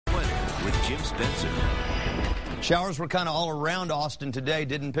with Jim Spencer. Showers were kind of all around Austin today.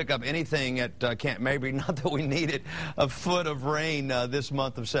 Didn't pick up anything at Camp Mabry. Not that we needed a foot of rain this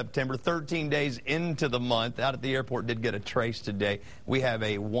month of September. 13 days into the month. Out at the airport did get a trace today. We have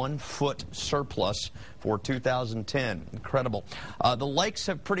a 1 foot surplus for 2010. Incredible. The lakes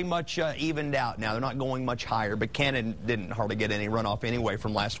have pretty much evened out now. They're not going much higher. Buchanan didn't hardly get any runoff anyway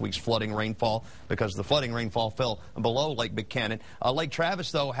from last week's flooding rainfall because the flooding rainfall fell below Lake Buchanan. Lake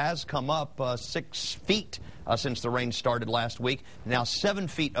Travis, though, has come up 6 feet since the rain started last week. Now 7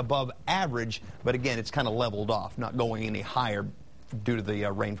 feet above average, but again, it's kind of leveled off, not going any higher due to the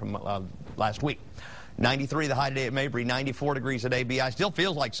rain from last week. 93 the high today at Mabry, 94 degrees at ABI. Still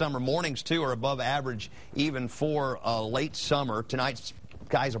feels like summer. Mornings, too, are above average even for late summer. Tonight's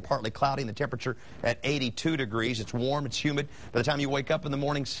skies are partly cloudy and the temperature at 82 degrees. It's warm, it's humid. By the time you wake up in the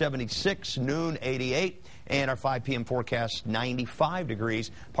morning, 76, noon, 88. And our 5 p.m. forecast, 95 degrees,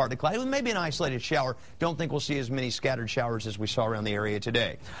 partly cloudy with maybe an isolated shower. Don't think we'll see as many scattered showers as we saw around the area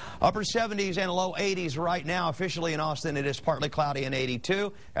today. Upper 70s and low 80s right now. Officially in Austin, it is partly cloudy and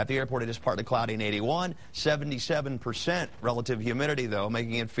 82. At the airport, it is partly cloudy and 81. 77% relative humidity, though,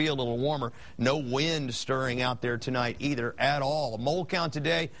 making it feel a little warmer. No wind stirring out there tonight either at all. Mole count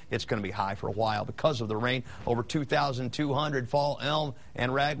today, it's going to be high for a while because of the rain. Over 2,200 fall elm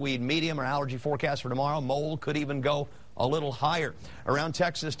and ragweed medium. Our allergy forecast for tomorrow. Mole could even go a little higher. Around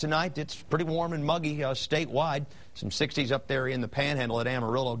Texas tonight, it's pretty warm and muggy statewide. Some 60s up there in the Panhandle at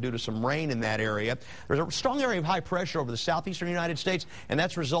Amarillo due to some rain in that area. There's a strong area of high pressure over the southeastern United States, and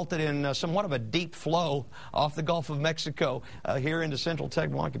that's resulted in somewhat of a deep flow off the Gulf of Mexico here into Central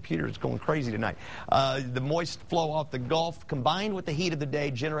Texas. My computer is going crazy tonight. The moist flow off the Gulf combined with the heat of the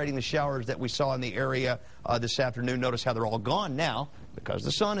day generating the showers that we saw in the area this afternoon. Notice how they're all gone now because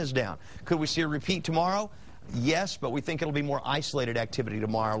the sun is down. Could we see a repeat tomorrow? Yes, but we think it'll be more isolated activity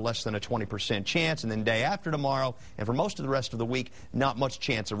tomorrow, less than a 20% chance, and then day after tomorrow, and for most of the rest of the week, not much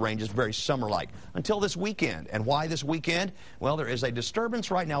chance of rain, just very summer-like. Until this weekend. And why this weekend? Well, there is a disturbance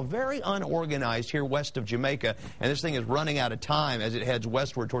right now, very unorganized here west of Jamaica, and this thing is running out of time as it heads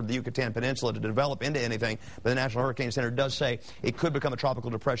westward toward the Yucatan Peninsula to develop into anything. But the National Hurricane Center does say it could become a tropical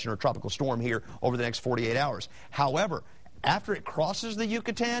depression or a tropical storm here over the next 48 hours. However, after it crosses the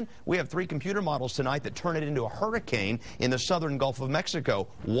Yucatan, we have 3 computer models tonight that turn it into a hurricane in the southern Gulf of Mexico.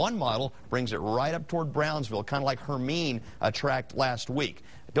 One model brings it right up toward Brownsville, kind of like Hermine tracked last week.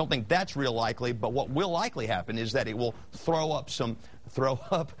 I don't think that's real likely, but what will likely happen is that it will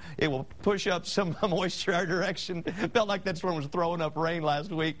it will push up some moisture our direction. Felt like that storm was throwing up rain last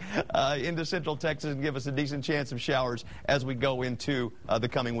week into central Texas and give us a decent chance of showers as we go into the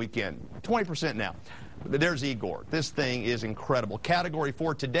coming weekend. 20% now. There's Igor. This thing is incredible. Category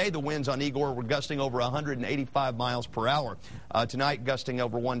 4 today, the winds on Igor were gusting over 185 miles per hour. Tonight, gusting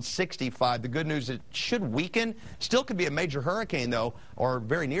over 165. The good news is it should weaken. Still could be a major hurricane, though, or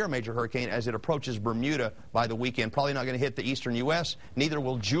very near a major hurricane as it approaches Bermuda by the weekend. Probably not going to hit the eastern U.S. Neither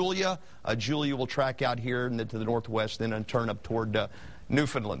will Julia. Julia will track out here to the northwest, then turn up toward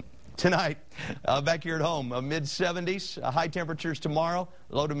Newfoundland. Tonight, back here at home, mid-70s, high temperatures tomorrow,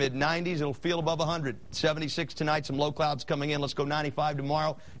 low to mid-90s. It'll feel above 100. 76 tonight, some low clouds coming in. Let's go 95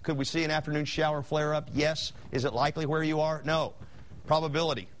 tomorrow. Could we see an afternoon shower flare-up? Yes. Is it likely where you are? No.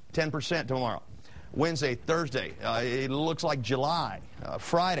 Probability, 10% tomorrow. Wednesday, Thursday, it looks like July.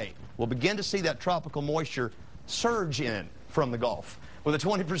 Friday, we'll begin to see that tropical moisture surge in from the Gulf with a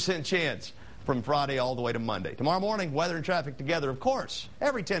 20% chance from Friday all the way to Monday. Tomorrow morning, weather and traffic together, of course,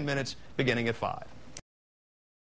 every 10 minutes beginning at 5.